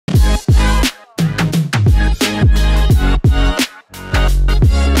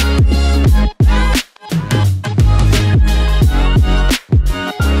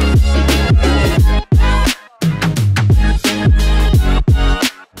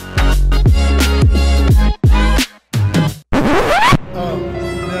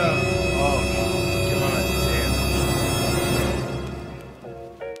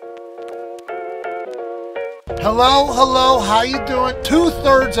Hello, how you doing?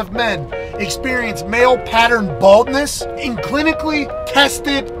 2/3 of men experience male pattern baldness. In clinically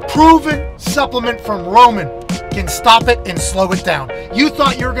tested, proven supplement from Roman can stop it and slow it down. You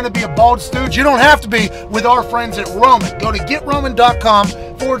thought you were gonna be a bald stooge? You don't have to be with our friends at Roman. Go to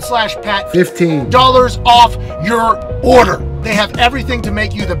getroman.com/Pat. $15 off your order. They have everything to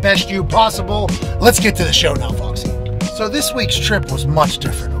make you the best you possible. Let's get to the show now, Foxy. So this week's trip was much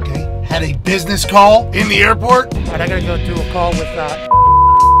different, okay? Had a business call in the airport. All right, I gotta go do a call with,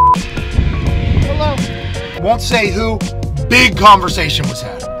 hello. Won't say who. Big conversation was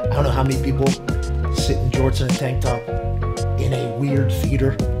had. I don't know how many people sit in jorts and a tank top in a weird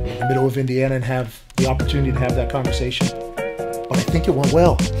theater in the middle of Indiana and have the opportunity to have that conversation. But I think it went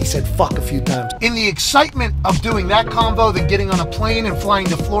well. He said fuck a few times. In the excitement of doing that convo, then getting on a plane and flying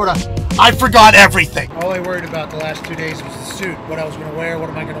to Florida, I forgot everything. All I worried about the last 2 days was the suit. What I was gonna wear, what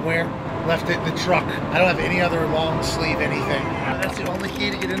am I gonna wear? Left it in the truck. I don't have any other long sleeve anything. That's the only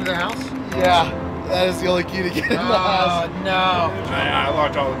key to get into the house? Yeah, that is the only key to get into the house. Oh, no. I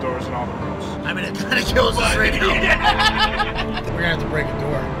locked all the doors and all the rooms. I mean, it kind of kills us right now. We're gonna have to break a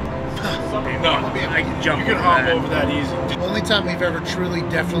door. No, I can jump. You can hop over that easy. The only time we've ever truly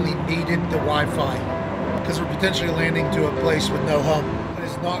definitely needed the Wi-Fi, because we're potentially landing to a place with no home. But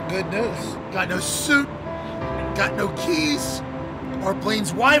it's not good news. Got no suit, got no keys, our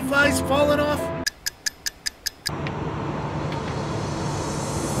plane's Wi-Fi's falling off.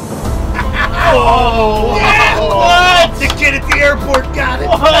 Oh! Yeah, what? The kid at the airport got it.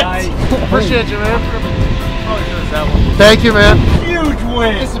 What? Appreciate you, man. Thank you, man. Huge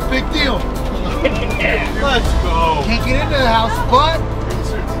win. It's a big deal. Yeah. Let's go. Can't get into the house, but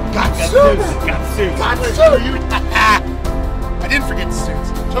got suits. Got suits. Got suits. I didn't forget the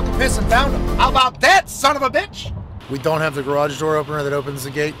suits. Took a piss and found them. How about that, son of a bitch? We don't have the garage door opener that opens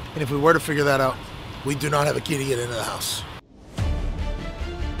the gate, and if we were to figure that out, we do not have a key to get into the house.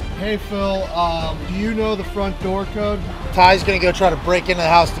 Hey Phil, do you know the front door code? Ty's gonna go try to break into the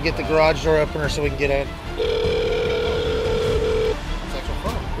house to get the garage door opener so we can get in.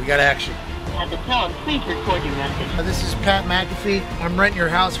 We got action. At the tone, please record your message. This is Pat McAfee. I'm renting your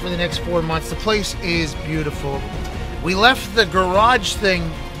house for the next 4 months. The place is beautiful. We left the garage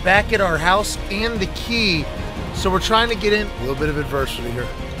thing back at our house and the key, so we're trying to get in. A little bit of adversity here.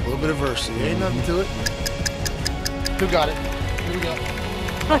 A little bit of adversity. Ain't nothing to it. Who got it? Here we go.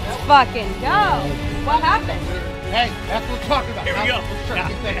 Let's fucking go. What happened? Hey, that's what we're talking about. Here we go. Let's try to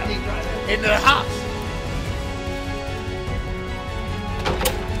get that key into the house.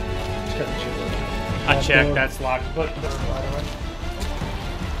 I checked. That's locked. But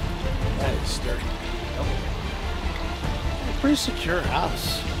that is sturdy. Pretty secure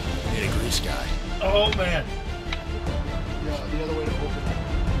house. Need a grease guy. oh man. Yeah, the other way to open it.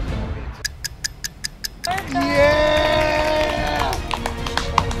 Yeah!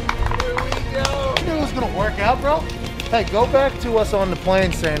 Here we go. You knew it was gonna work out, bro. Hey, go back to us on the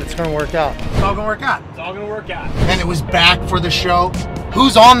plane saying it's gonna work out. It's all gonna work out. It's all gonna work out. And it was back for the show.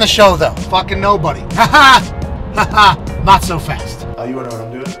 Who's on the show though? Fucking nobody. Haha! Haha! Not so fast. You wanna know what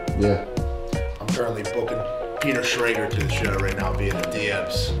I'm doing? Yeah. I'm currently booking Peter Schrager to the show right now via the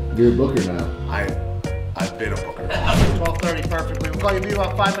DMs. You're a booker now. I've been a booker. 12:30 perfectly. We'll call you in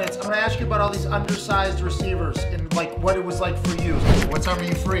about 5 minutes. I'm gonna ask you about all these undersized receivers and like what it was like for you. What time are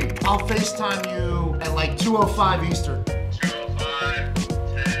you free? I'll FaceTime you at like 2:05 Eastern. 2:05,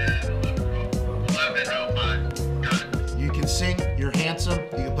 10, 11:05. Got it. You can sing, you're handsome,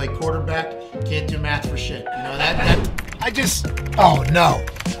 you can play quarterback, can't do math for shit. You know that oh no.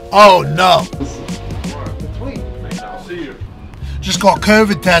 Oh no. I'll see you. Just got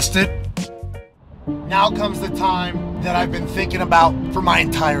COVID tested. Now comes the time that I've been thinking about for my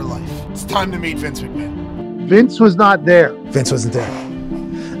entire life. It's time to meet Vince McMahon. Vince was not there. Vince wasn't there.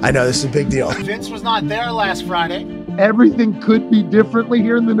 I know, this is a big deal. Vince was not there last Friday. Everything could be differently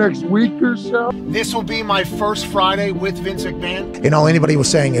here in the next week or so. This will be my first Friday with Vince McMahon. And all anybody was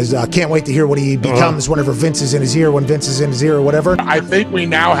saying is, can't wait to hear what he becomes whenever Vince is in his ear, when Vince is in his ear or whatever. I think we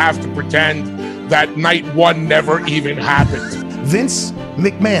now have to pretend that night one never even happened. Vince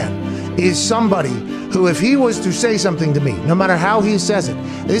McMahon is somebody who, if he was to say something to me, no matter how he says it,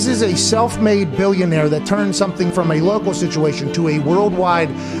 this is a self-made billionaire that turned something from a local situation to a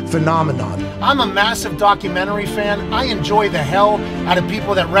worldwide phenomenon. I'm a massive documentary fan. I enjoy the hell out of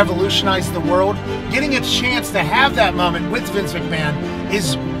people that revolutionize the world. Getting a chance to have that moment with Vince McMahon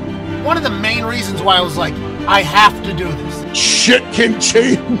is one of the main reasons why I was like, I have to do this. Shit can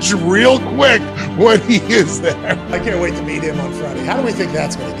change real quick when he is there. I can't wait to meet him on Friday. How do we think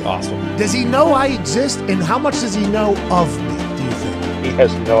that's going to go? Awesome. Does he know I exist, and how much does he know of me, do you think? He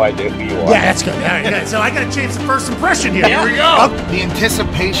has no idea who you are. Yeah, that's good. All right, good. So I got to change the first impression here. Here we go. The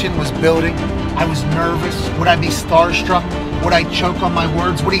anticipation was building. I was nervous. Would I be starstruck? Would I choke on my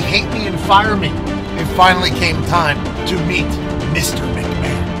words? Would he hate me and fire me? It finally came time to meet Mr.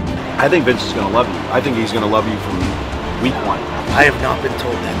 McMahon. I think Vince is going to love you. I think he's going to love you from week one. I have not been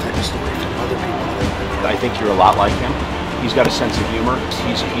told that type of story from other people. I think you're a lot like him. He's got a sense of humor.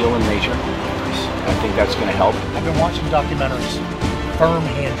 He's a heel in nature. I think that's going to help. I've been watching documentaries. Firm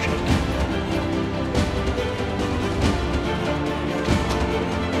handshake.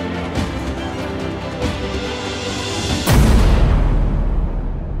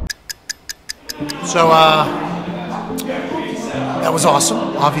 So, that was awesome,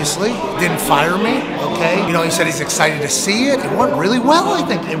 obviously. Didn't fire me, okay? You know, he said he's excited to see it. It went really well, I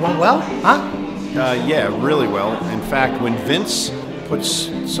think. It went well, huh? Yeah, really well. In fact, when Vince puts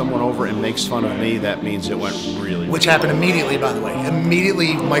someone over and makes fun of me, that means it went really well. Which happened immediately, by the way.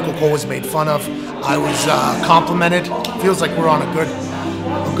 Immediately, Michael Cole was made fun of. I was complimented. Feels like we're on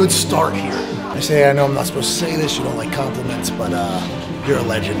a good start here. I know I'm not supposed to say this, you don't like compliments, but you're a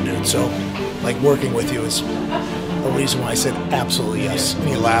legend, dude. So, like, working with you is a reason why I said absolutely yes. And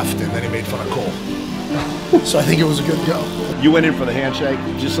he laughed, and then he made fun of Cole. So I think it was a good go. You went in for the handshake,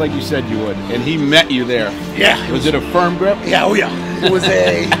 just like you said you would, and he met you there. Yeah. Was it a firm grip? Yeah, oh yeah. It was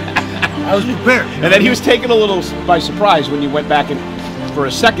I was prepared. And then he was taken a little by surprise when you went back in for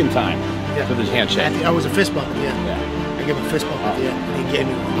a second time for this handshake. I was a fist bump at the end. Yeah. I gave him a fist bump at the end, and he gave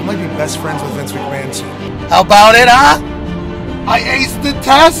me one. I might be best friends with Vince McMahon soon. How about it, huh? I aced the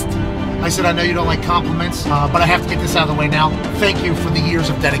test. I said, I know you don't like compliments, but I have to get this out of the way now. Thank you for the years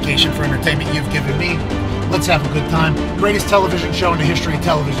of dedication for entertainment you've given me. Let's have a good time. Greatest television show in the history of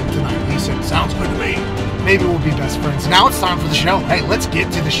television tonight. He said, sounds good to me. Maybe we'll be best friends. Now it's time for the show. Hey, let's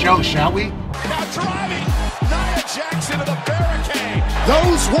get to the show, shall we? Now driving Nia Jackson to the barricade.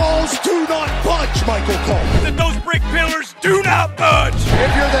 Those walls do not budge, Michael Cole. And those brick pillars do not budge.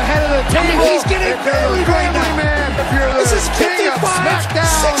 If you're the head of the table, he's getting buried right now. Man, if you're the This is king of 55,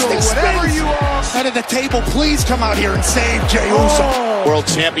 Smackdown 60 or whatever spins. you are. Head of the table, please come out here and save Jey Uso. World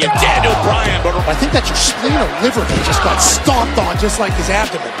champion Daniel Bryan. I think that's your spleen or liver that just got stomped on, just like his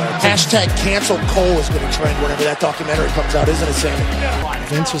abdomen. Hashtag cancel Cole is going to trend whenever that documentary comes out, isn't it, Sammy?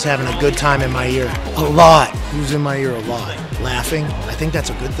 Vince was having a good time in my ear. A lot. He was in my ear a lot. Laughing. I think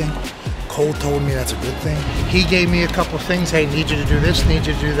that's a good thing. Cole told me that's a good thing. He gave me a couple of things. Hey, need you to do this, need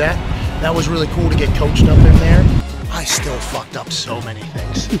you to do that. That was really cool to get coached up in there. I still fucked up so many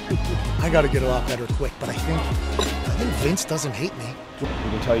things. I got to get a lot better quick, but I think Vince doesn't hate me. You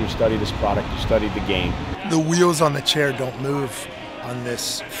can tell you studied this product, you studied the game. The wheels on the chair don't move on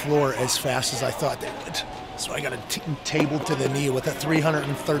this floor as fast as I thought they would. So I got a table to the knee with a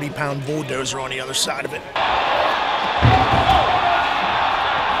 330-pound bulldozer on the other side of it.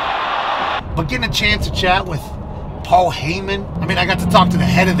 But getting a chance to chat with Paul Heyman, I mean, I got to talk to the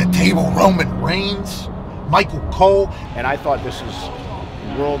head of the table, Roman Reigns, Michael Cole. And I thought this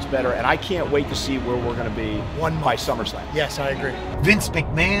is worlds better, and I can't wait to see where we're going to be by SummerSlam. Yes, I agree. Vince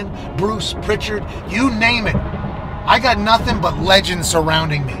McMahon, Bruce Pritchard, you name it. I got nothing but legends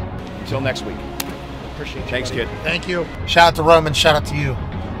surrounding me. Until next week. Appreciate it. Thanks, kid. Thank you. Shout out to Roman, shout out to you.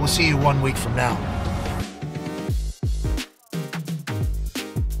 We'll see you 1 week from now.